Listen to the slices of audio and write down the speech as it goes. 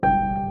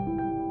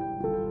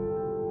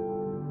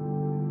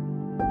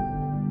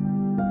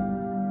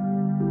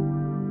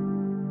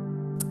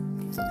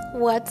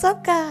What's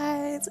up,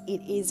 guys?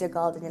 It is your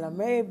girl Daniela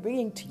Mary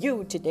bringing to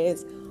you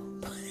today's.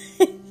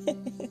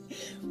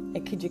 I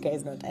kid you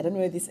guys not. I don't know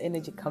where this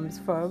energy comes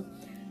from.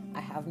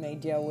 I have no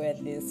idea where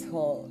this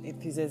whole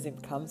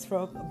enthusiasm comes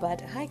from.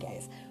 But hi,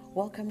 guys.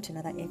 Welcome to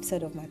another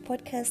episode of my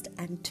podcast.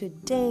 And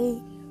today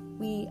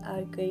we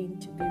are going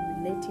to be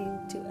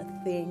relating to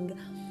a thing,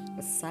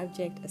 a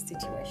subject, a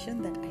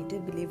situation that I do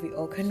believe we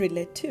all can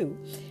relate to.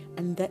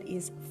 And that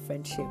is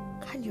friendship.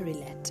 Can you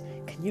relate?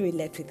 Can you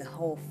relate with the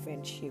whole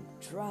friendship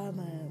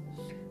drama,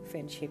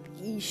 friendship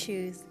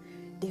issues,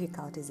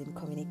 difficulties in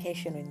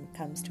communication when it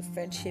comes to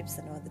friendships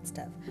and all that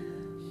stuff?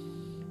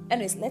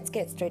 Anyways, let's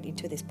get straight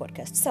into this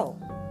podcast. So,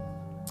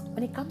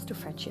 when it comes to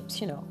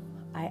friendships,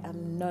 I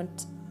am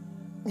not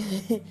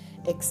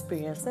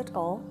experienced at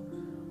all,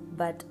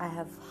 but I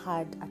have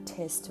had a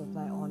taste of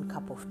my own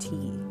cup of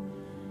tea.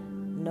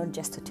 Not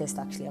just a taste,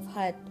 actually. I've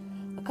had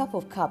a couple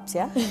of cups,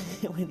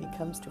 when it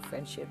comes to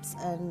friendships.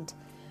 And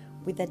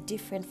with the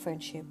different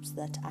friendships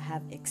that I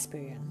have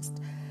experienced,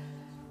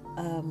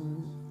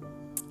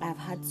 I've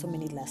had so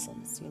many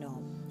lessons.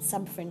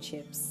 Some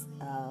friendships,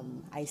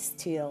 I'm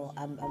still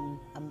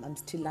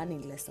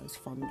learning lessons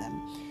from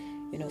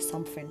them.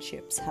 Some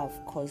friendships have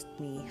caused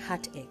me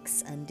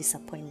heartaches and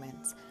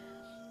disappointments.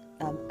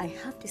 I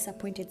have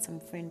disappointed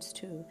some friends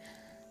too,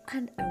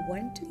 and I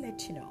want to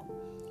let you know,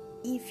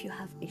 if you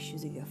have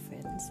issues with your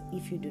friends,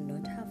 if you do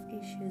not have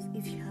issues,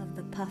 if you have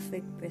the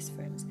perfect best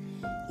friends,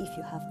 if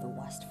you have the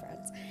worst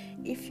friends,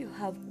 if you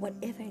have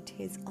whatever it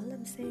is, all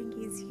I'm saying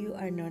is you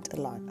are not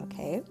alone,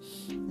 okay?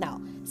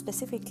 Now,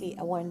 specifically,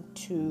 I want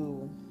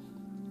to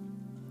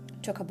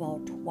talk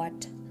about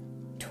what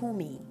to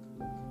me,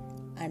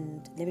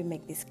 and let me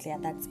make this clear,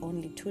 that's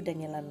only to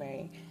Daniela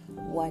Mary,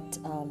 what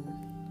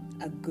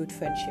a good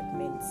friendship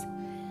means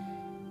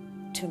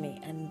to me.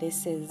 And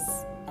this is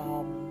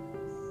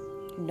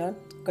not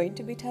going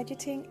to be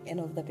targeting any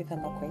of the people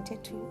I'm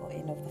acquainted to, or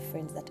any of the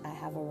friends that I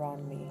have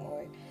around me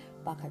or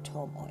back at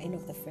home, or any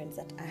of the friends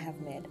that I have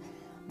made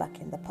back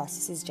in the past.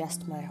 This is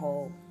just my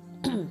whole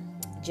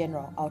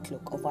general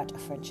outlook of what a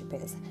friendship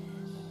is.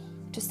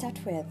 To start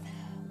with,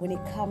 when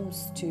it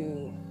comes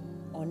to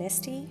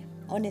honesty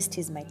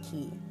is my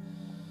key.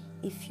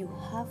 If you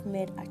have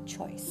made a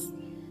choice,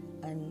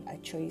 and a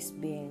choice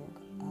being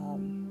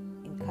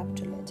in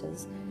capital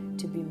letters,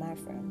 to be my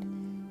friend,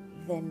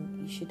 then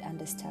you should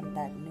understand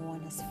that no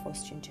one has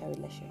forced you into a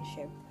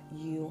relationship.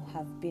 You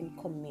have been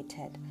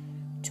committed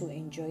to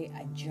enjoy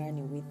a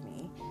journey with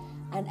me.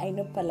 And I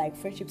know, but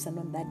friendships are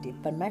not that deep,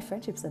 but my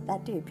friendships are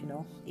that deep.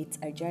 It's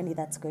a journey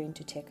that's going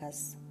to take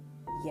us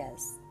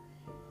years,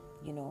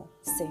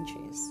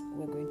 centuries.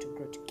 We're going to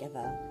grow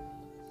together.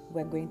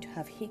 We're going to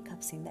have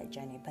hiccups in that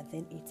journey, but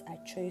then it's a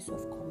choice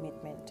of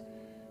commitment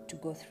to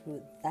go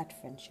through that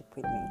friendship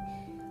with me.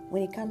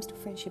 When it comes to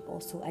friendship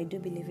also, I do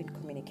believe in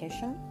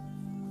communication.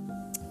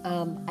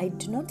 I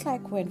do not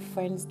like when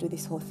friends do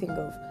this whole thing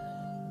of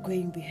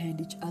going behind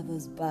each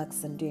other's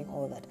backs and doing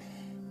all that.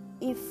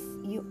 If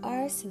you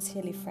are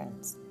sincerely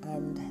friends,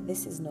 and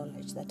this is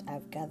knowledge that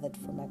I've gathered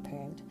from my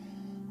parent,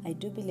 I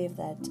do believe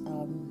that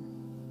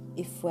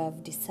if we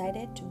have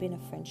decided to be in a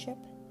friendship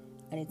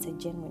and it's a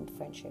genuine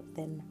friendship,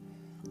 then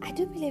I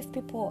do believe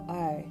people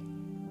are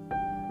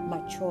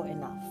mature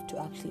enough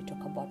to actually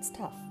talk about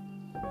stuff.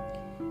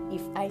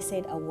 If I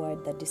said a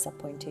word that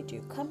disappointed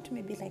you, come to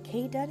me, be like,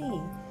 hey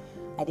Danny,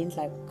 I didn't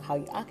like how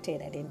you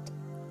acted, I didn't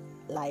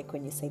like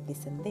when you said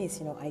this and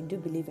this. I do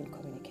believe in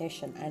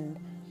communication, and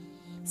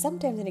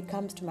sometimes when it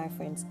comes to my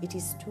friends, it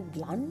is too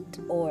blunt,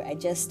 or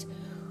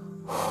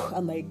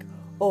I'm like,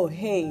 oh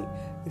hey,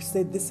 you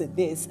said this and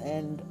this,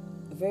 and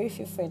very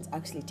few friends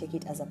actually take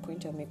it as a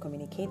point of me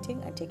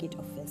communicating and take it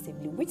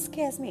offensively, which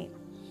scares me.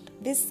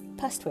 This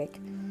past week,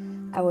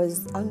 I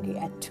was angry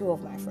at two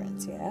of my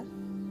friends,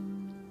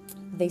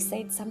 They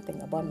said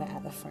something about my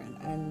other friend,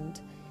 and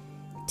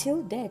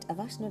till date, I've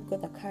actually not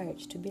got the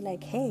courage to be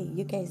like, hey,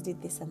 you guys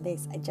did this and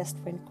this. I just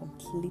went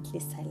completely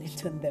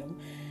silent on them.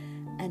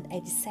 And I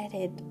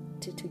decided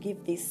to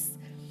give this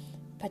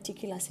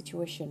particular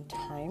situation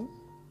time,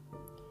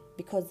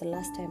 because the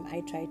last time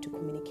I tried to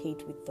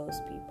communicate with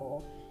those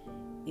people,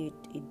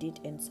 it did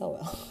end so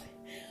well.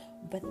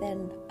 But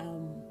then,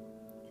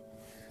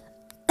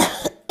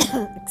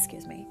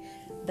 excuse me.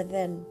 But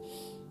then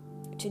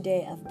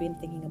today I've been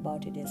thinking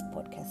about today's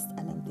podcast,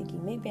 and I'm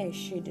thinking maybe I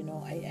should,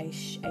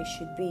 I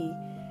should be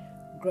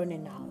grown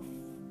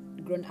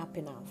up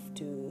enough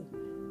to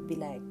be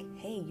like,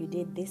 hey, you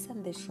did this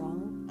and this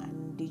wrong,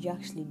 and did you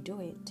actually do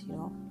it?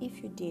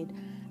 If you did,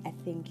 I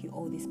think you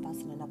owe this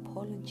person an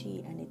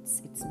apology, and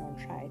it's not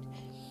right.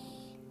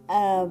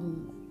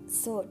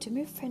 So to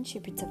me,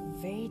 friendship, it's a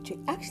very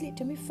actually,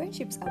 to me,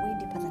 friendships are way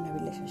deeper than a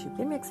relationship.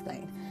 Let me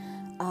explain.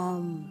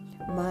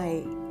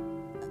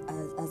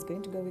 I was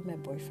going to go with my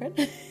boyfriend,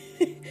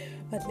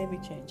 but let me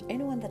change.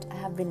 Anyone that I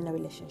have been in a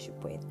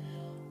relationship with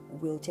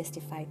will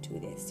testify to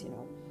this.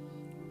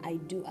 I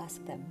do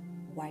ask them,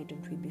 why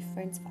don't we be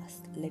friends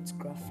first? Let's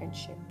grow a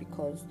friendship,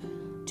 because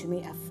to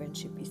me, a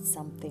friendship is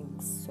something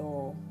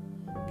so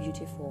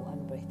beautiful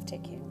and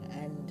breathtaking.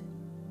 And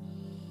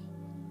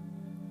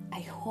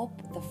I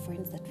hope the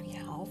friends that we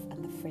have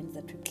and the friends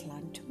that we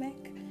plan to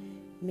make,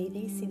 may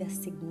they see the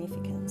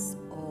significance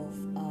of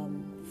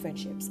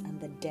friendships and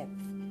the depth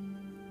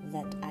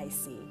that I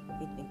see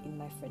in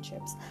my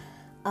friendships.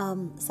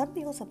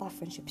 Something else about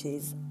friendships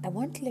is I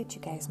want to let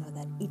you guys know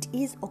that it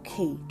is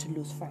okay to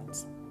lose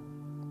friends.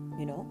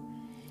 You know,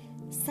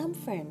 some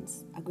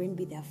friends are going to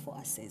be there for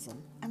a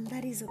season, and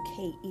that is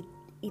okay.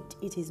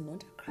 It is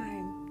not a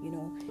crime, you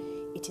know.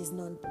 It is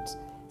not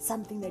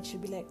something that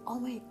should be like, oh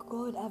my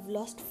God, I've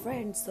lost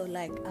friends, so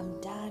like I'm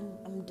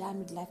done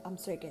with life. I'm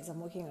sorry guys, I'm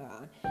walking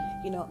around.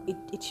 You know,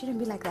 it shouldn't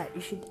be like that.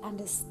 You should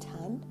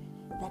understand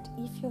that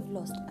if you've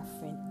lost a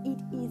friend, it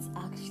is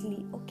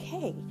actually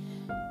okay.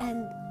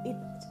 And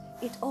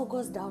it all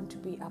goes down to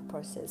be a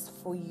process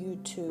for you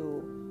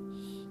to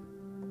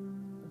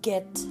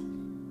get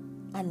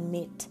and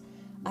meet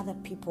other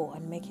people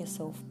and make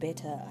yourself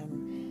better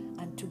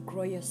and to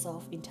grow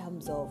yourself in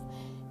terms of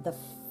the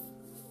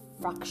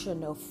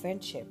fraction of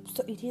friendship.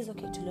 So it is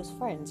okay to lose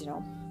friends, you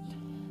know.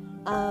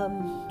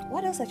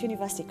 What else at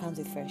university comes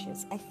with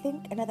friendships? I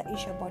think another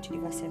issue about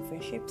university and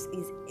friendships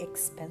is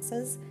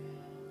expenses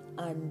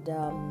and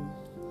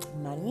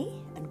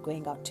money and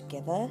going out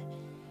together.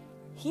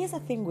 Here's the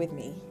thing with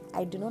me.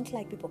 I do not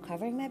like people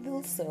covering my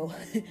bills, so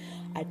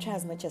I try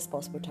as much as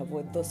possible to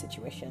avoid those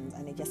situations,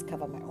 and I just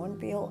cover my own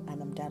bill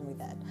and I'm done with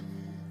that.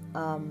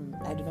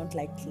 I do not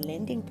like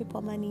lending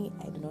people money.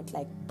 I do not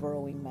like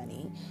borrowing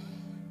money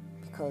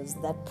because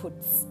that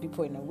puts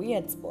people in a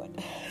weird spot.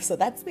 So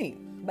that's me.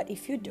 But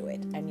if you do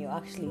it and you're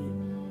actually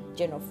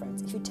genuine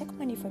friends, if you take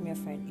money from your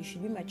friend, you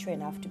should be mature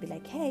enough to be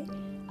like, hey,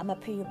 I'm going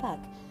to pay you back.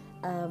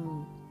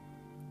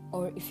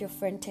 Or if your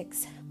friend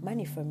takes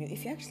money from you,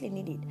 if you actually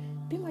need it,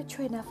 be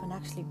mature enough and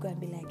actually go and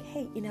be like,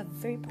 hey, in a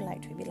very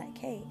polite way, be like,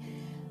 hey,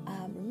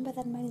 remember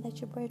that money that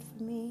you borrowed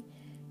from me?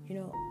 You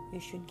know, you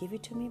should give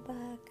it to me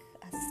back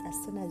as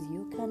soon as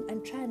you can,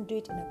 and try and do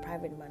it in a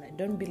private manner.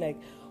 Don't be like,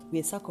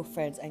 we're a circle of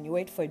friends and you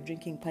wait for a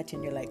drinking party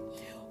and you're like,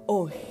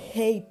 oh,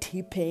 hey,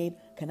 T-Pain,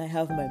 can I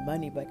have my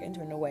money back? I don't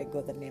even know why I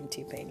got the name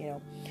T-Pain, you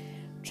know.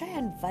 Try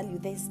and value.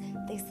 There's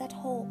that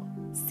whole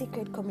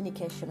secret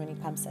communication when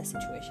it comes to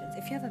situations.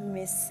 If you have a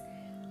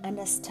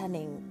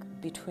misunderstanding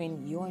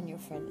between you and your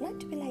friend, learn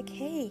to be like,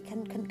 hey,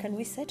 can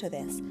we settle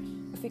this?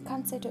 If we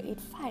can't settle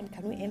it, fine.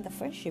 Can we end the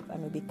friendship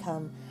and we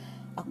become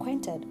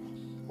acquainted?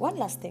 One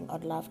last thing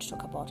I'd love to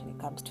talk about when it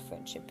comes to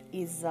friendship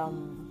is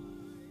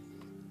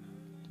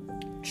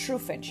true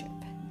friendship.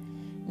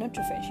 Not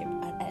true friendship.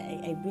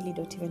 I really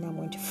don't even know how I'm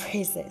going to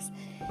phrase this.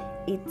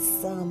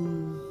 It's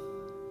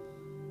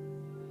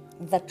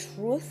the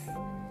truth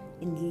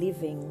in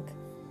living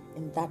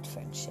in that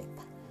friendship.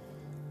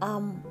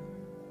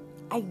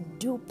 I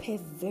do pay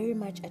very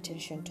much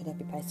attention to the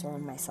people I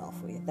surround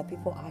myself with, the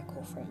people I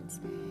call friends.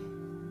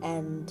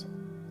 And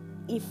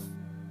if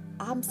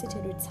I'm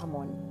seated with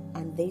someone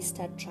and they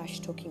start trash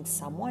talking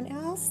someone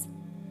else,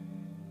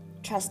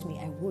 trust me,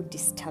 I would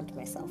distance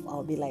myself.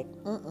 I'll be like,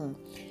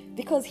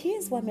 Because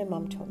here's what my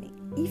mom told me.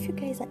 If you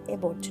guys are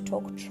able to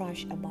talk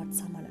trash about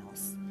someone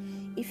else,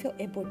 if you're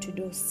able to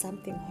do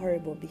something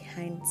horrible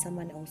behind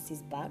someone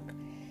else's back,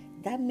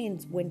 that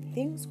means when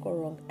things go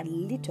wrong a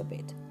little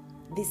bit,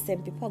 these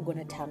same people are going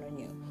to turn on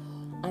you.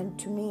 And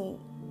to me,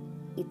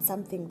 it's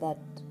something that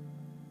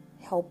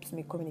helps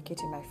me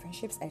communicate in my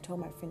friendships. I tell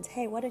my friends,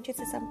 hey, why don't you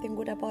say something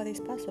good about this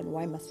person?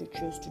 Why must you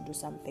choose to do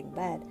something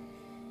bad?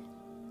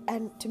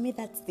 And to me,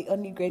 that's the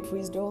only great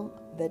wisdom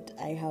that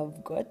I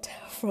have got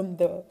from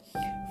the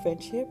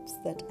friendships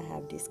that I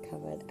have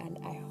discovered. And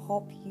I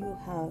hope you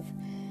have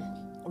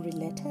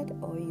related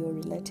or you're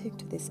relating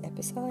to this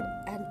episode.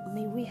 And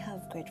may we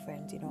have great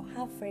friends. You know,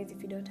 have friends.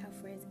 If you don't have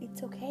friends,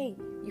 it's okay.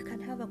 You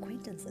can have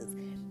acquaintances.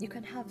 You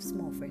can have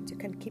small friends. You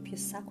can keep your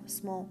circle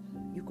small.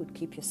 You could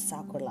keep your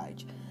circle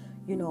large.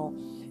 You know,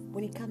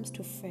 when it comes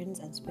to friends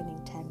and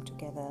spending time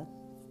together,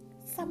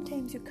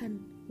 sometimes you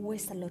can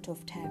waste a lot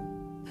of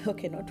time.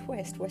 Okay, not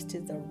waste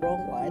is the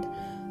wrong word,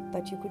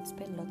 but you could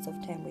spend lots of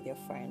time with your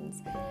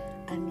friends.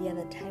 And the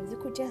other times you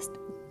could just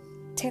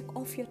take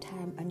off your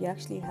time and you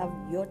actually have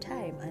your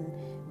time and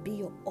be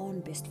your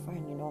own best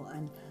friend, you know,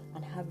 and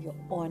have your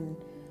own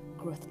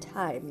growth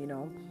time, you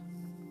know.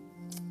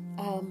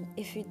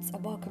 If it's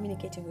about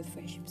communicating with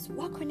friendships,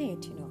 work on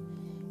it, you know.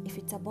 If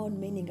it's about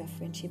mending a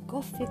friendship,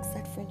 go fix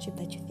that friendship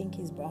that you think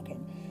is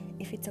broken.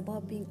 If it's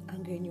about being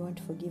angry and you want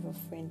to forgive a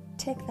friend,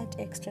 take that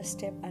extra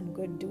step and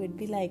go do it.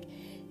 Be like,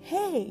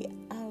 hey,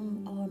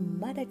 I'm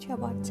mad at you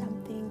about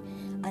something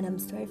and I'm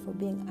sorry for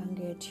being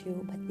angry at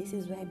you, but this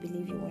is where I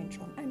believe you went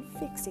wrong. And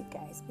fix it,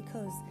 guys,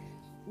 because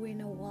we're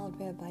in a world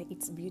whereby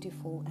it's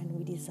beautiful and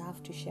we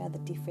deserve to share the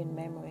different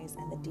memories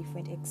and the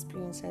different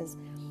experiences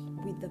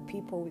with the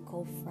people we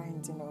call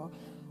friends, you know,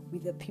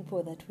 with the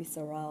people that we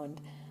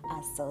surround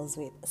ourselves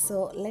with.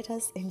 So let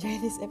us enjoy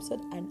this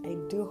episode, and I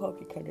do hope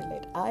you can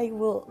relate. I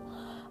will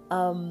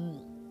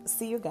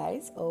see you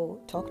guys or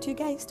talk to you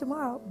guys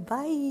tomorrow.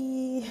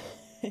 Bye.